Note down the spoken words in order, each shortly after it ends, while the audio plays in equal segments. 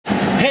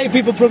Hey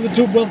people from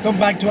YouTube, welcome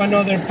back to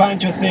another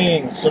Pancho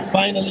thing. So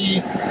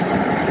finally,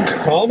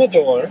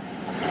 Commodore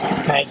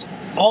has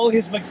all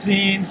his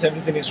vaccines,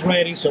 everything is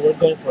ready, so we're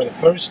going for the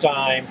first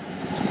time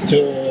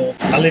to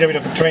a little bit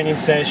of a training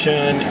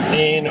session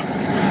in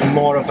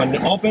more of an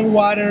open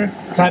water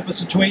type of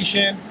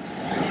situation.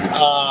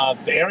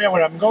 The area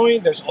where I'm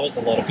going, there's always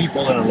a lot of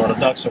people and a lot of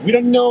ducks, so we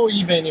don't know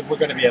even if we're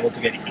going to be able to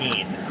get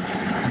in.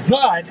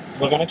 But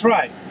we're going to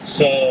try.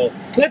 So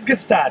let's get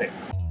started.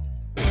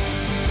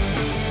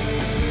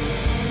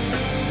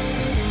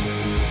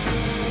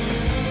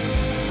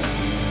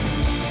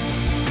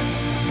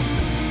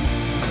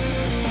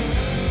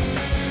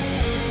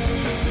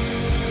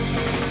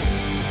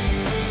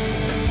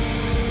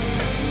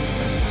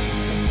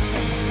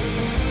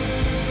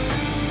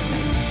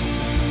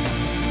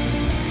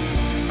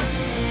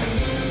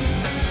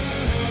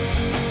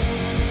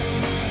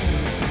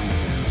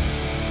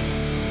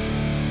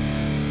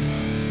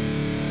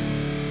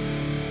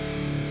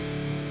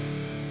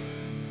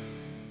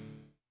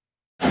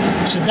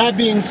 So that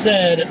being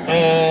said,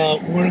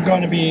 we're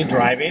going to be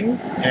driving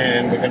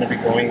and we're going to be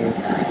going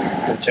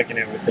and checking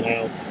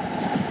everything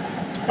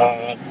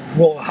out.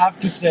 We'll have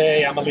to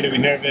say I'm a little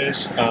bit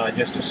nervous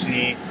just to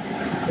see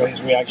what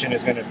his reaction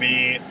is going to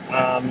be.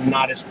 I'm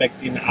not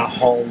expecting a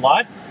whole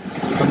lot.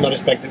 I'm not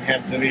expecting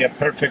him to be a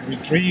perfect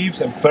retrieves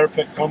and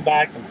perfect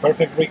comebacks and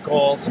perfect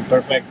recalls and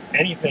perfect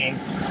anything,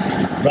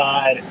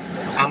 but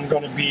I'm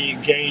going to be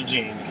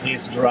gauging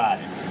his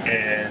drive.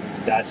 And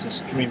that's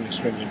extremely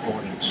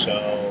important,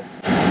 so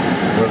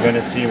we're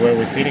gonna see where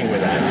we're sitting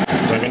with that.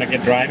 So I'm gonna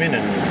get driving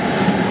and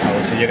I will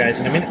see you guys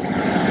in a minute.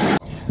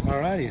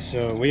 Alrighty,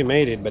 so we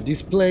made it, but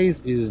this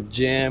place is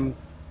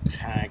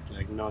jam-packed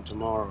like no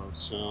tomorrow,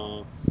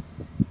 so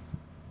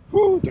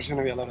there's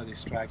gonna be a lot of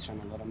distraction,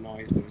 a lot of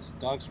noise. There's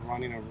dogs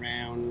running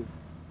around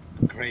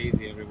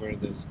crazy everywhere.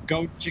 There's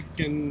goat,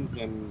 chickens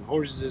and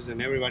horses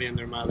and everybody and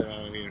their mother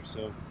out here,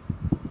 so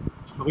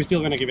we're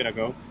still gonna give it a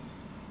go.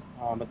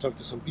 I talked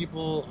to some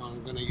people.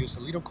 I'm gonna use a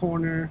little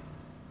corner,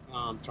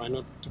 try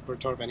not to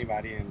perturb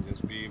anybody and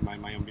just be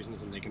my own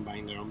business, and they can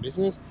mind their own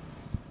business.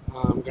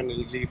 I'm gonna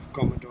leave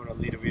Commodore a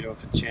little bit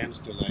of a chance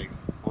to like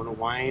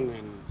unwind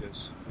and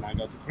just not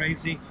go too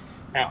crazy.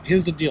 Now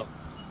here's the deal,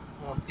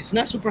 it's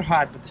not super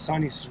hot, but the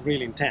sun is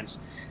really intense,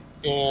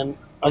 and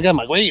I got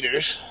my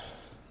waders,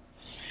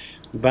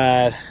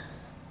 but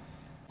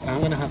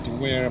I'm gonna have to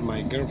wear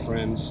my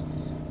girlfriend's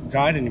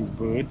gardening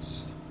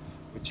boots,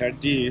 which are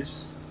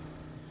these.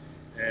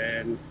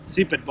 And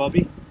sip it,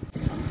 Bobby.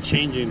 I'm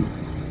changing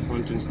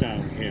hunting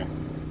style here.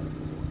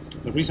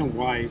 The reason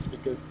why is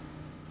because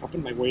if I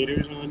put my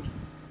waders on,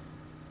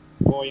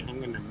 boy, I'm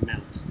gonna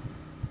melt.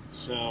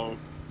 So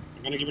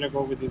I'm gonna give it a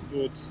go with these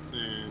boots,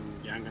 and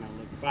yeah, I'm gonna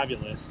look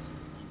fabulous.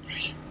 I'm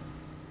pretty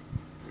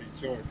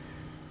sure.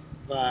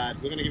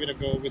 But we're gonna give it a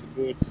go with the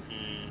boots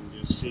and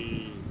just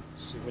see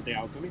what the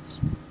outcome is.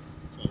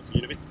 So I'll see you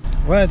in a bit.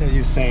 What are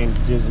you saying?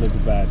 This looks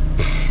bad.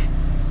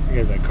 You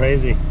guys are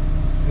crazy.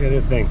 Look at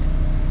this thing.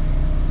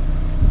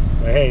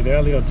 But hey, they're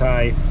a little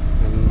tight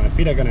and my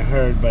feet are gonna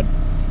hurt, but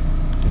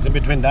it's in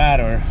between that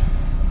or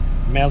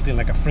melting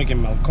like a freaking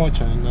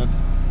malcocha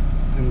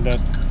and that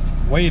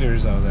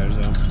waders out there,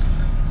 so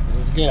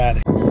let's get at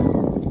it.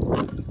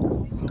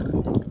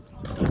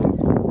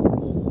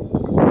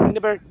 Bring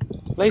the bird,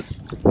 please.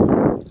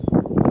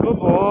 Good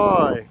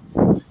boy.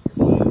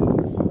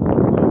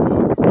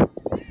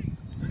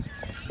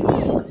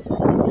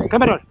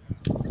 Come on.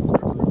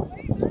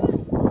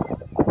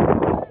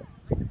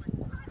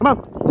 Come on.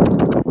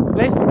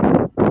 Please.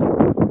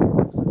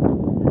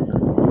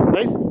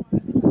 Please.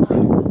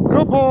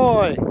 Good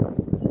boy.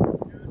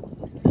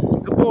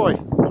 Good boy.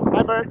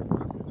 My bird.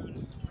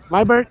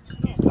 My bird.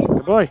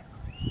 Good boy.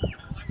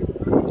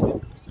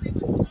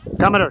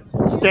 Commodore.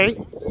 Stay.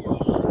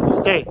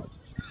 Stay.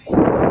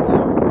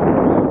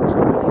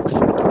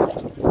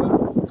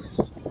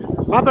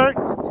 My bird.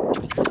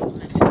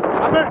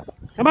 My bird.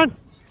 Come on.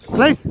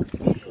 Please.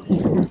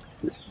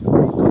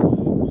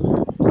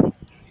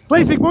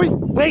 Please, big boy.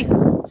 Please.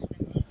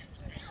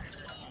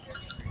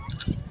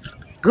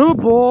 Good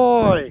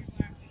boy.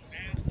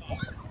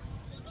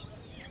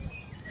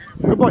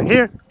 Good boy.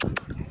 Here.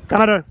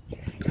 Commodore.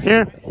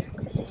 Here.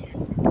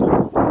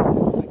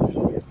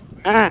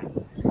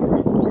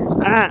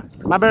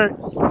 My bird.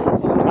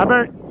 My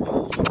bird.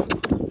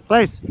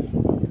 Place.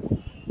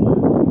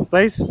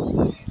 Place.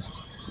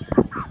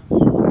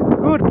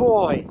 Good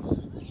boy.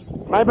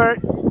 My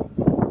bird.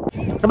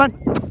 Come on.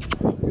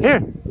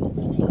 Here.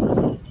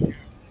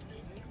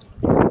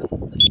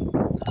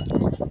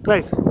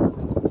 Place.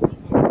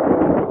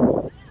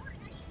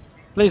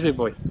 Please, big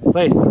boy.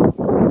 Please.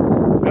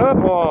 Good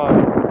boy.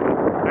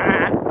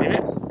 Leave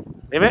it.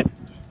 Leave it.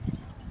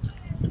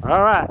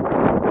 All right.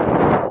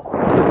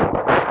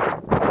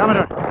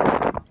 Commodore.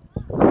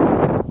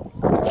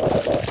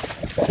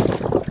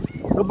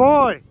 Good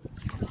boy.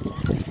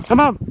 Come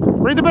on.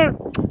 Bring the bird.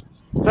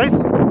 Place.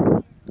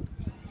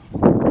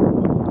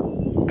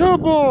 Good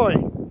boy.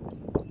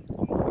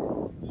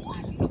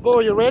 Good boy.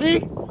 You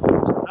ready?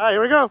 All right.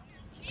 Here we go.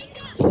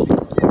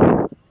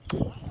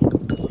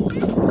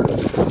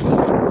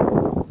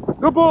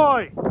 Good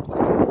boy.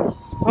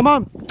 Come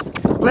on,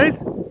 please.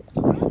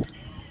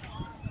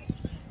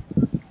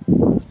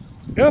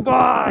 Good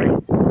boy.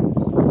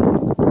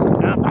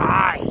 Good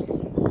boy.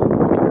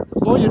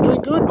 Oh, you're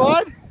doing good,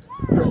 bud.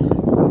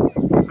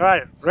 All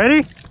right,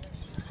 ready?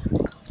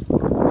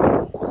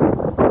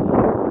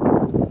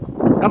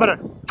 Come on.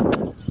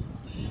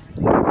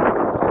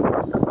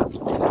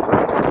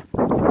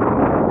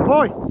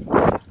 Boy.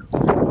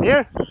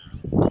 Here.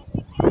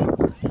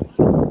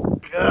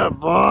 Good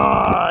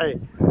boy.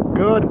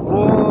 Good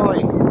boy.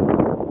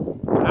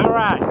 All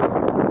right.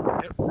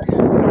 Here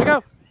we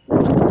go.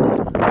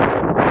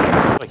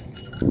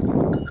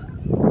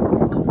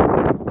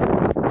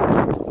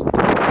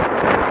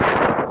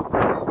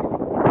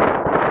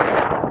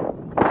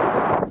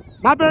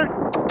 My bird.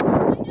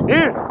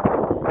 Here.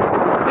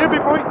 Here,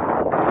 big boy.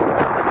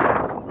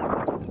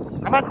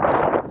 Come on.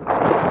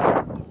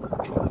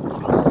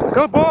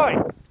 Good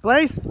boy.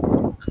 Place.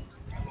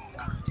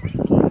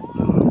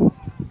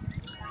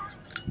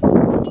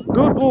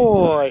 Good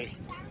boy.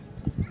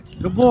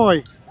 Good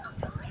boy.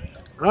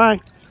 All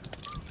right.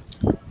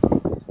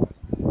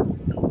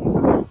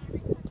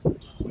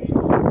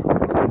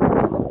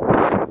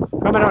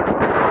 Come on.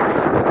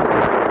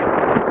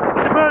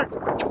 Good bird.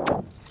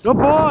 Good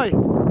boy.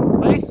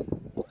 Place.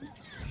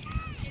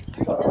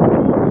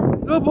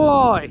 Good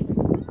boy.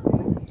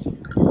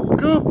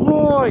 Good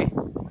boy.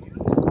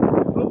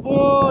 Good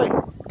boy.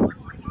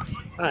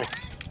 All right.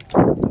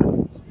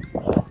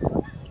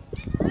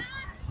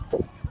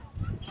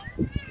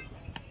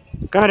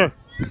 Come here.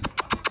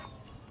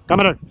 Come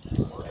here.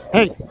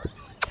 Hey.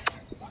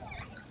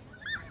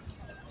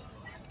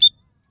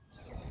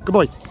 Good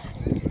boy.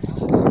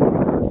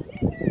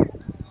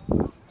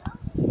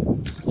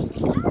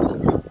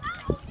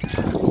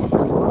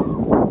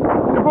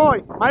 Good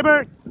boy. My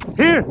bird.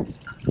 Here.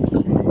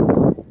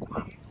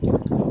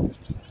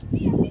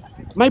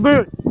 My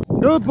bird.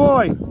 Good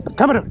boy.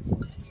 Come here.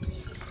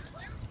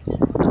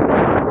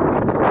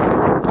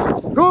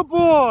 Good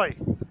boy.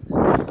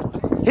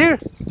 Here.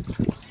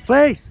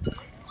 Place.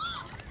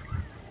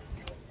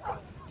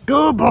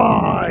 Good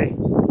boy.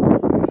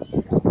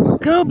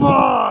 Good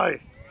boy.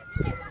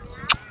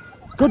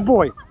 Good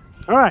boy.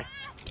 All right.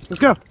 Let's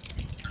go.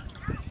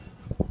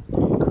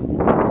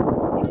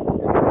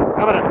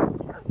 Come on.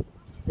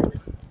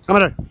 Come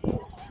on.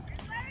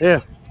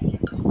 Yeah.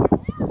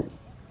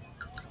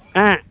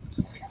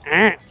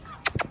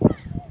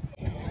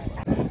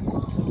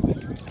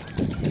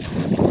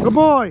 Good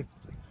boy.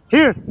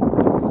 Here.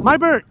 My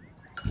bird.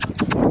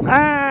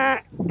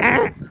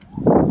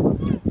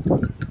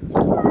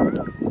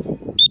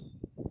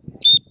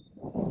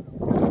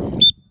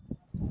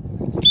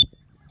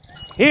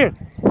 Here.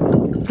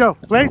 Let's go.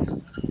 Place.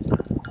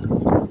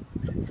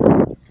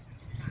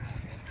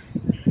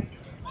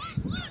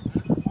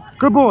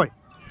 Good boy.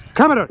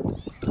 Commodore.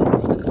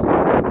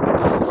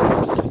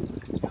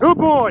 Good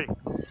boy.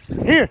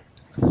 Here.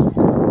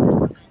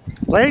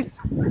 Place.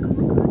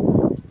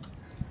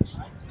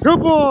 Good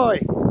boy.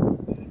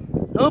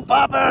 Good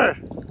popper.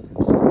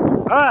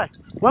 All right.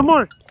 One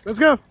more. Let's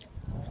go.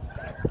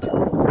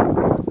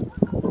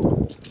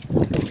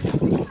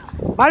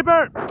 My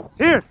bird.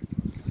 Here.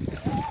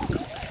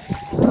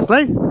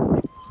 Place.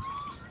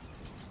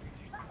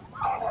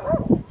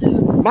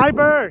 My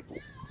bird.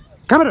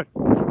 Commodore.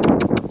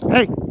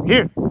 Hey,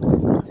 here.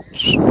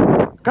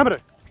 Commodore.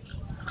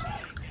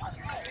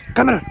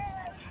 Commodore.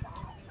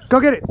 Go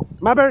get it.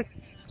 My bird.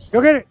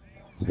 Go get it.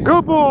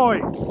 Good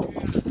boy.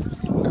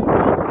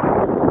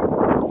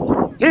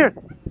 Here.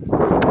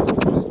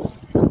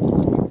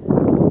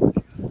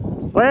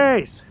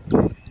 Place.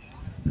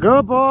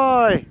 Good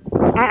boy.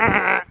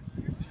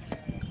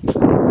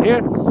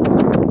 Here.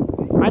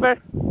 My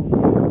bird.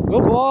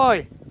 Good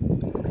boy.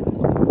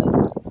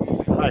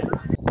 All right.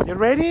 You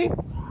ready?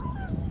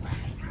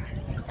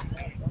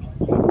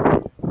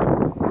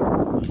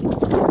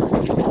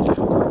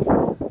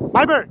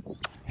 My bird.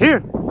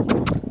 Here.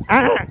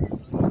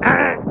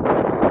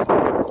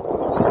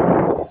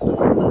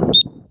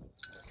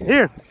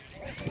 Here.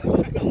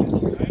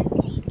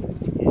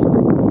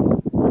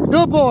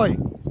 Good boy.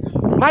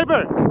 My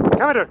bird.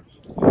 Come here.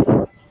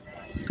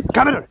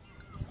 Come here.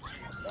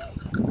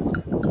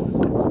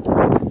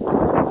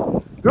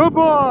 Good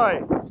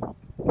boy.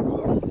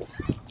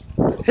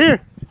 Here.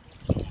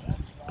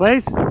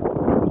 Place.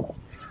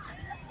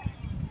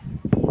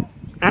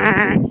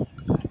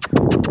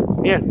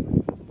 Here.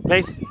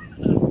 Place.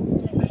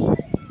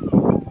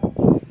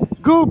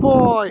 Good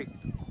boy.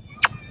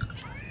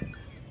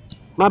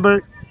 My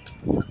bird.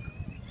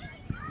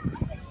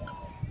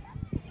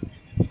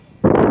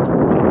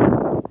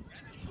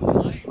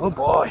 Oh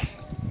boy.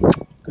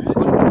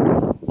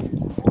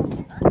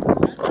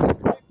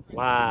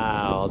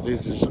 Wow,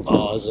 this is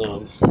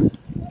awesome. You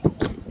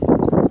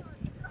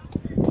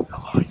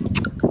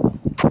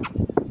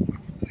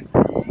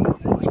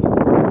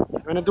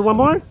wanna do one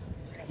more?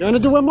 You wanna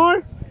do one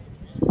more?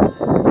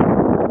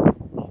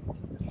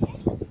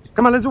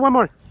 Come on, let's do one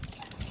more.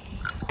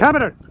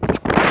 Commodore.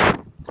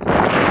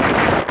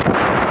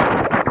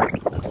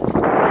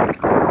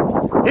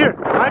 Here,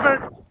 my bird.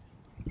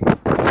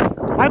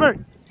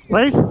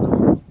 Please.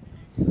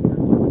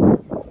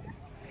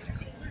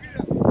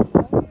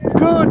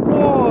 Good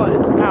boy.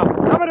 Now,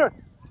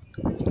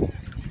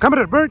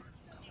 Commodore, bird.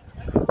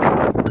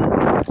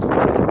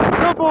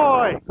 Good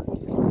boy.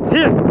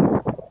 Here.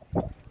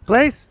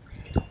 Place.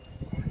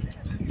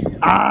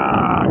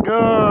 Ah,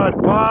 good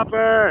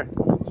popper.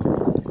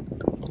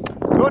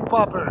 Good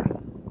popper.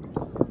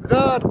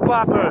 Good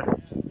popper.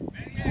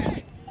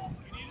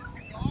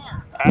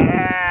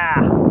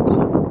 Ah.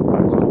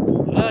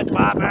 Good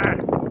popper.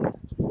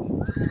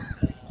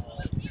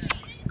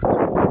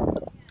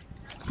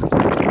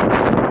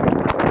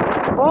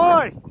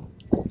 Boy.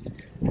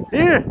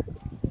 Here.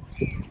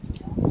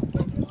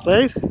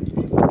 Place.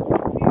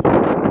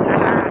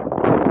 Ah.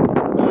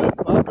 Good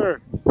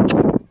popper.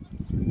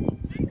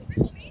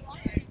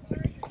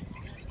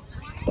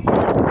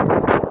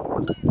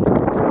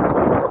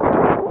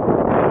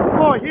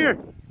 Boy, here.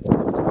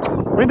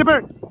 Bring the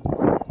bird.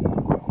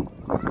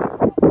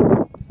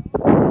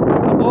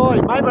 Oh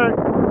boy, my bird.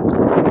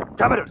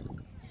 Commodore.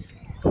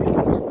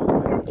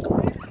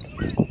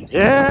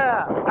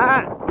 Yeah.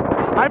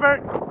 My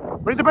bird.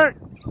 Bring the bird.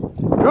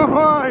 Good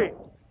boy.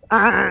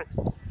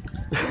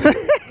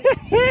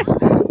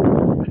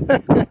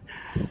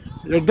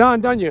 You're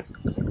done, don't you?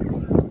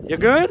 You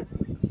good?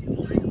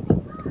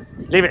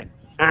 Leave it.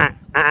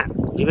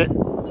 Leave it.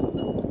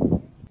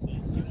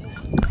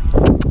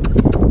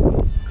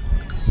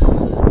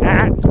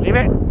 Leave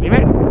it. Leave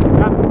it.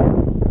 Come.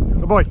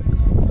 Good boy.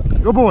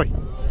 Good boy.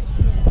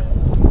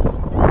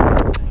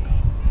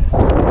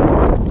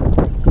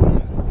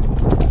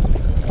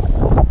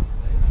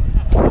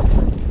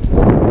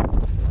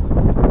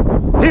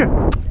 Here.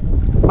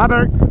 My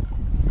bird.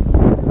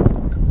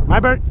 My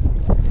bird.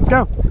 Let's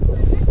go.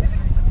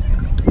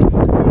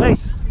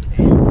 Nice.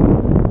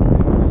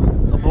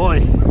 Good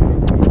boy.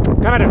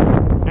 Commodore.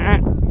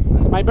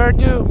 That's my bird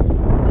too.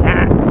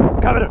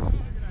 Commodore.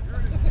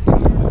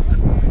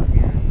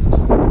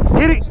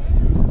 Get it.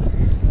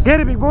 Get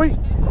it, big boy.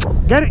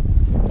 Get it.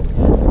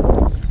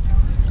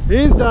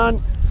 He's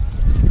done.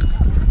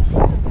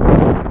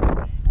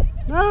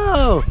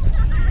 No.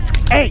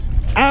 Hey,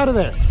 out of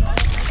there.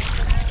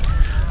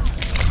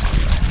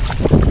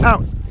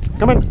 Out.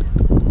 Come on.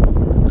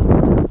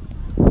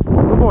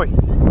 Good boy.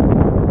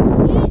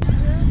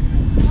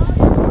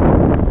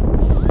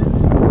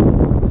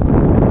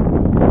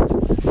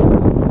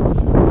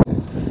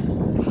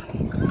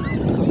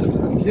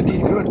 You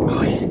did good,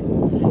 boy.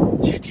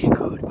 You did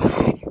good,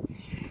 boy.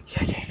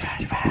 You did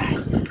good, boy.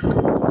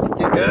 You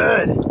did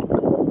good.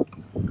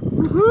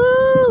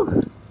 Woohoo!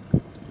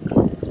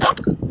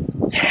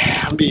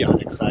 Yeah, I'm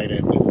beyond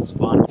excited. This is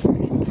fun.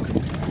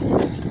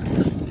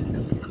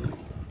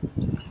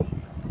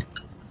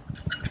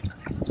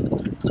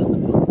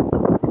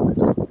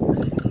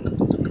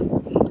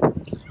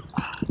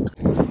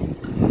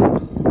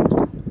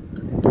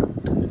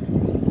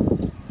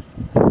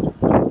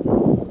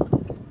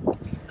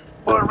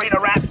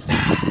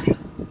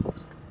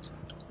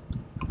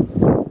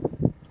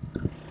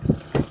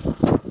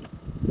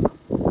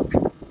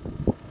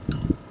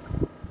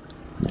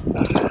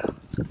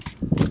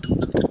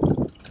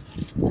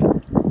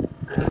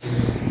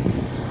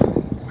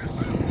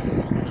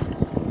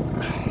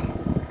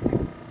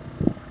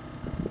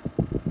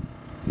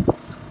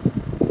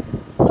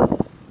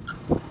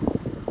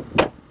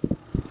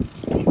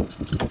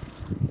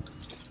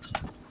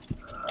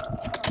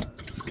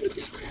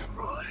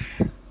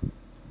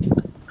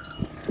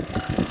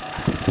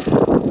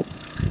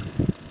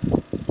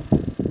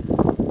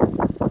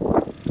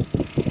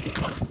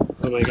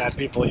 Oh my god,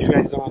 people, you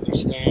guys don't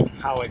understand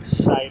how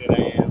excited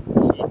I am.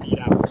 He did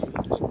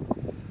amazing.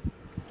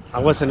 I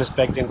wasn't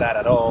expecting that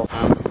at all.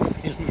 I'm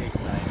really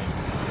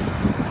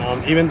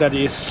excited. Even that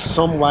is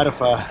somewhat of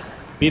a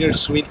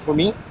bittersweet for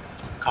me,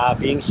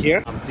 being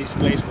here. This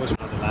place was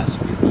one of the last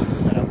few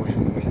places that I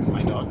went with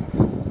my dog,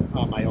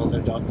 my older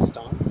dog,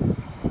 Stom,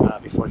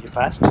 before he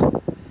passed.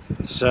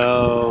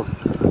 So,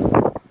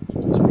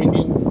 it's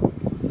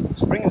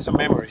bringing some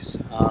memories,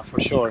 for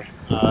sure.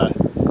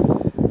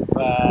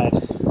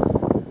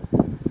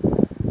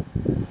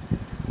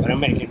 But I'm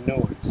making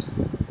noise,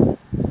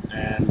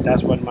 and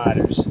that's what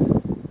matters.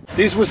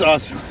 This was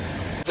awesome.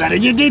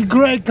 You did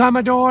great,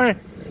 Commodore.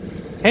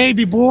 Hey,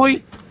 big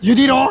boy, you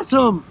did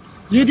awesome.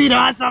 You did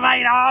awesome.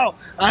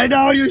 I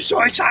know. You're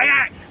so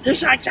excited. You're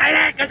so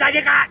excited because I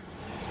did that.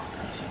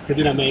 You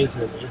did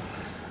amazing.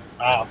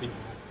 Wow, people,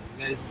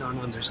 you guys don't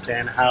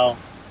understand how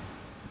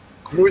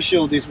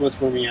crucial this was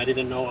for me. I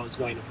didn't know what was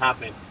going to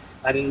happen.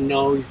 I didn't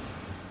know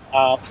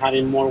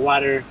having more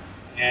water,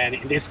 and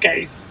in this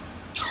case,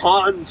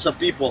 tons of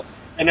people.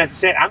 And as I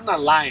said, I'm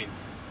not lying.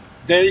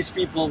 There is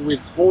people with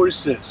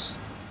horses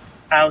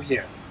out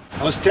here.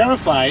 I was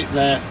terrified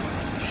that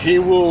he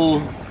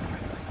will,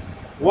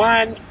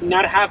 one,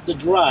 not have the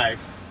drive,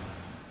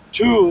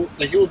 two,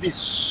 that he will be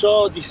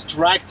so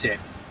distracted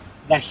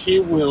that he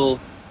will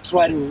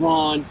try to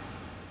run,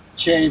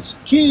 chase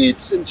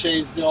kids and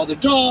chase the other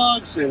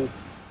dogs and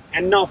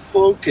not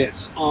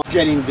focus on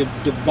getting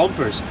the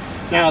bumpers.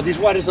 Now this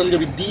water is a little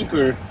bit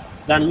deeper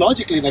than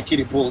logically the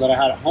kiddie pool that I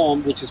had at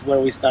home, which is where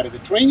we started the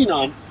training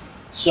on.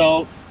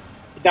 So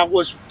that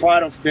was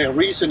part of the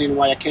reasoning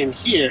why I came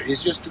here,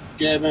 is just to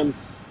give him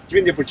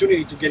the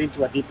opportunity to get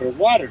into a deeper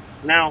water.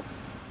 Now,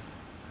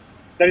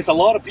 there is a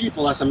lot of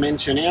people, as I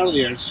mentioned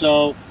earlier,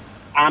 so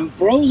I'm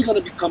probably going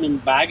to be coming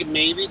back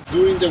maybe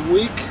during the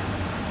week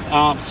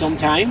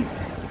sometime,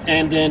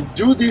 and then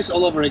do this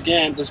all over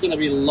again. There's going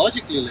to be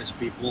logically less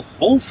people,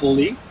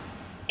 hopefully,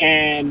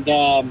 and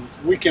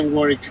we can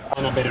work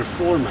on a better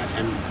format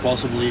and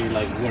possibly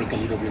like work a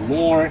little bit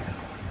more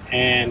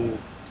and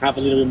have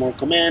a little bit more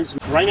commands.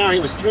 Right now he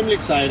was extremely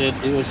excited,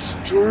 he was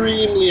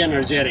extremely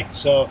energetic,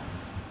 so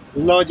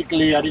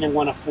logically I didn't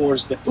want to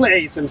force the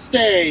place and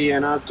stay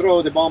and I'll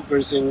throw the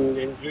bumpers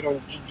and you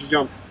don't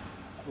jump.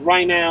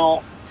 Right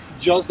now,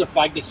 just the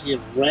fact that he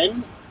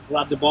ran,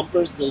 grabbed the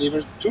bumpers,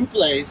 delivered to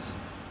place,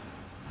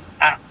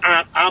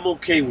 I'm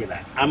okay with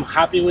that. I'm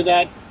happy with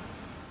that.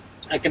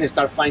 I can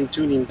start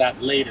fine-tuning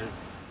that later.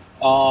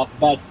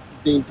 But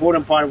the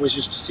important part was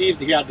just to see if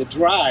he had the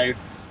drive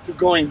to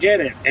go and get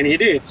it, and he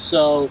did.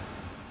 So,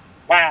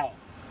 wow.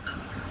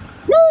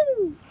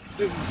 Woo!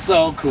 This is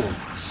so cool.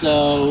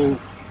 So,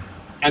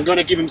 I'm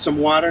gonna give him some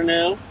water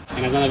now,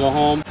 and I'm gonna go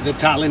home. The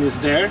talent is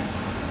there.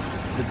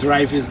 The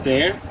drive is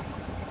there.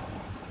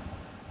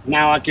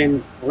 Now I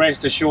can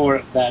rest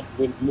assured that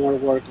with more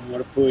work,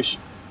 more push,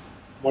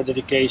 more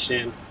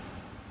dedication,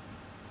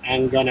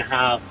 I'm gonna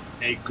have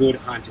a good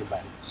hunting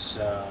buddy.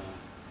 So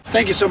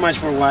thank you so much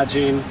for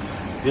watching.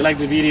 If you liked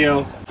the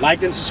video,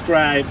 like and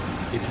subscribe.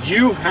 If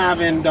you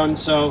haven't done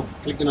so,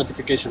 click the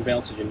notification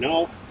bell so you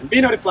know and be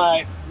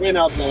notified when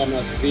I upload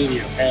another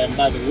video. And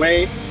by the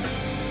way,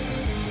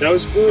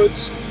 those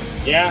boots,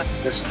 yeah,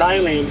 they're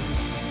styling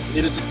a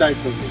little too tight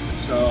for me,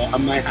 so I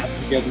might have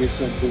to get me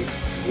some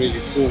boots really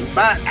soon.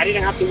 But I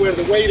didn't have to wear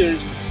the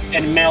waders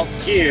and melt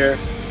here.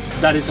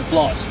 That is a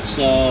plus.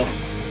 So